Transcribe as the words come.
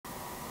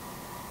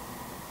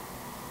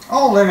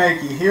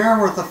Aldenaki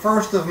here with the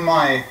first of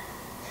my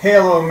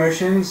Halo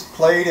missions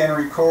played and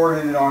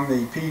recorded on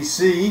the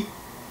PC,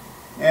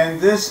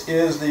 and this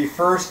is the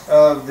first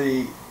of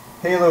the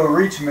Halo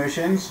Reach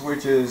missions,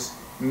 which is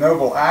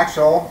Noble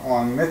Actual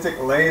on Mythic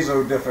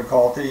LASO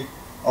difficulty,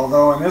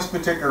 although in this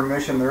particular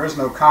mission there is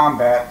no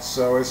combat,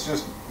 so it's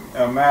just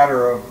a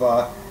matter of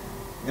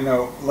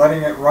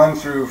letting it run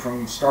through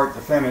from start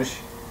to finish.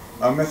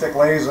 Mythic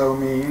LASO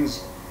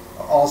means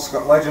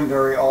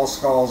legendary, all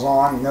skulls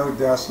on, no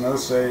deaths, no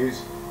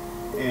saves,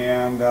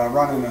 and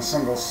run in a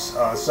single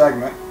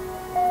segment.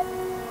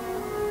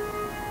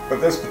 But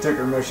this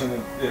particular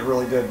mission, it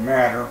really didn't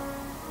matter.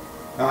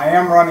 Now, I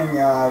am running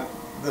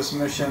this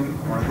mission,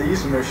 or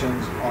these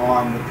missions,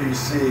 on the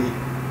PC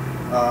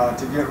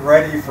to get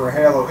ready for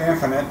Halo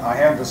Infinite. I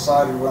haven't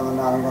decided whether or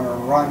not I'm going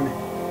to run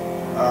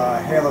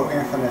Halo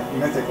Infinite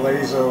Mythic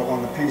LASO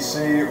on the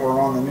PC or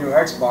on the new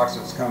Xbox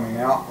that's coming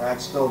out.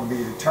 That's still to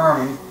be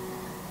determined.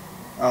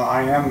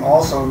 I am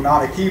also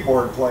not a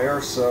keyboard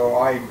player, so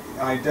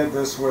I did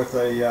this with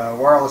a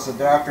wireless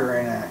adapter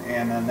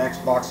and an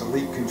Xbox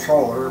Elite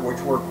controller, which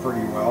worked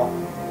pretty well.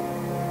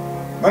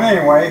 But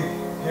anyway,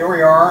 here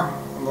we are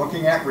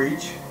looking at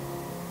Reach.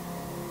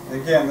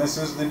 Again, this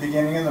is the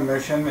beginning of the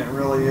mission. It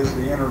really is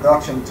the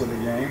introduction to the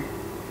game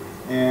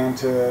and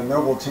to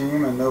Noble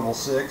Team and Noble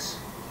 6.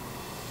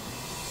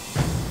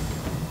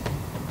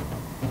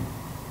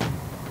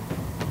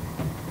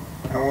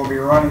 And we'll be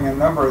running a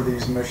number of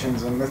these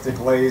missions in Mythic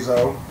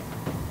LASO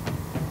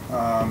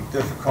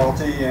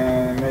difficulty,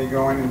 and may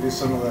go in and do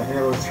some of the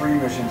Halo 3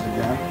 missions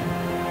again.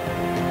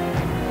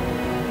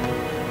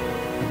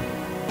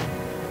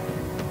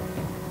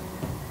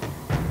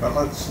 But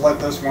let's let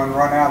this one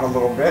run out a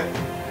little bit.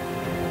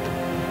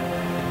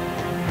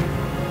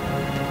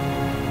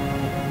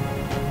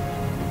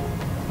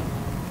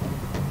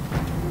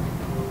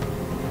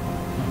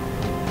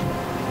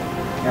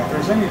 Now, if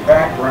there's any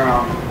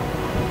background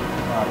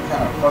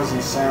kind of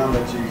fuzzy sound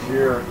that you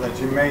hear, that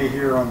you may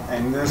hear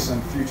in this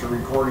and future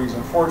recordings,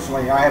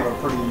 unfortunately I have a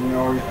pretty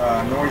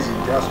noisy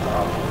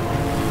desktop.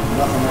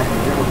 Nothing I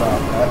can do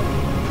about that.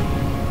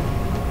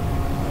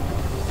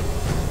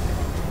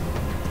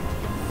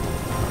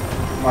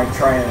 Might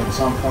try it at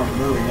some point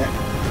moving it.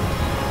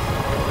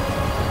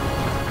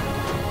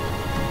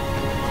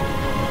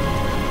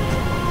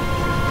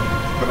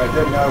 But I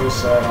did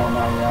notice that on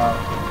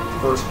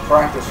my first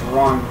practice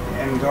run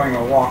and doing a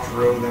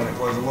walkthrough that it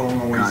was a little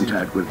noisy.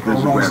 Contact with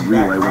Visible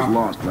Relay was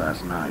lost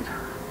last night.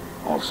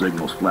 All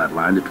signals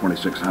flatlined at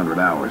 2600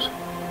 hours.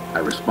 I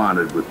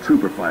responded with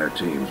trooper fire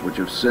teams, which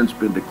have since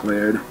been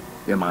declared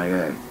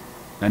MIA.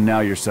 And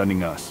now you're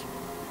sending us.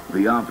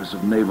 The Office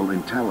of Naval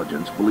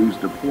Intelligence believes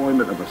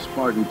deployment of a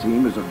Spartan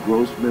team is a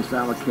gross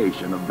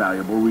misallocation of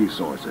valuable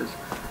resources.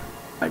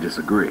 I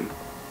disagree.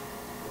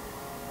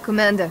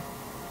 Commander.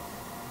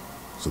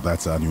 So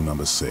that's our new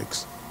number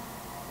 6.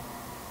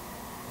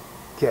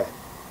 Cat,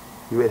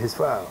 you read his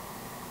file?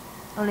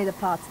 Only the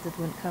parts that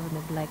weren't covered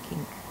in black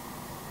ink.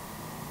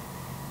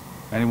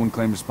 Anyone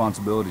claim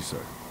responsibility, sir?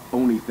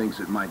 Only thinks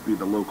it might be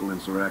the local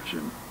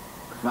insurrection.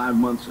 5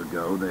 months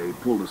ago, they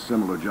pulled a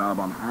similar job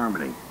on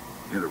Harmony.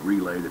 Hit a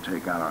relay to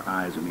take out our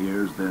eyes and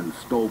ears, then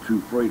stole 2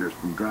 freighters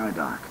from dry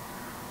dock.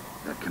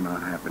 That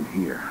cannot happen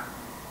here.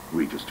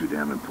 Reach is too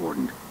damn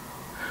important.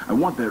 I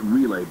want that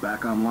relay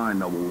back online,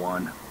 Noble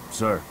One.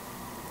 Sir,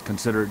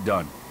 consider it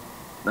done.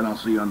 Then I'll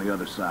see you on the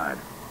other side.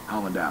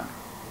 Holland out.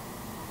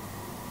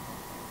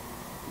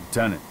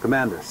 Lieutenant.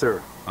 Commander,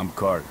 sir. I'm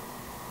Carter,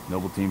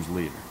 Noble Team's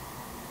leader.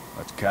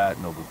 That's Cat,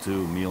 Noble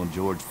 2, Neil and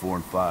George 4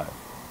 and 5.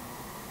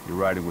 You're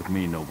riding with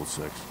me, Noble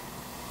 6.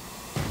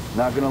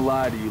 Not gonna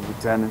lie to you,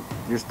 Lieutenant.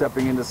 You're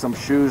stepping into some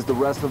shoes the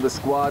rest of the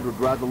squad would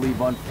rather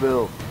leave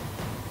unfilled.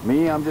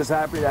 Me, I'm just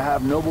happy to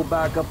have Noble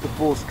back up to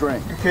full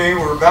strength. Okay,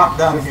 we're about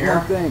done here.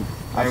 One thing.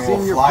 I I've will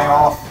seen your fly file,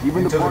 off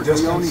even into the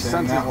distance,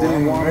 and that will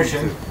end the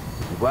mission.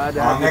 Glad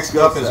to have Next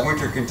up is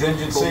Winter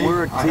Contingency. I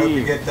hope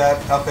to get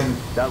that up and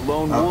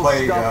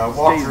play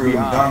walkthrough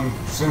done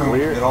soon.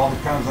 Clear? It all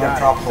depends on a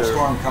tropical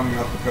storm coming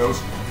up the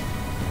coast.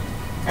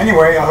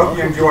 Anyway, I hope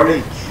you enjoyed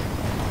it.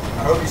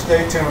 I hope you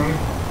stay tuned.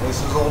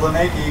 This is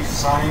Aldenaki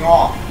signing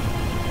off.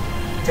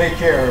 Take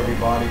care,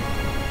 everybody.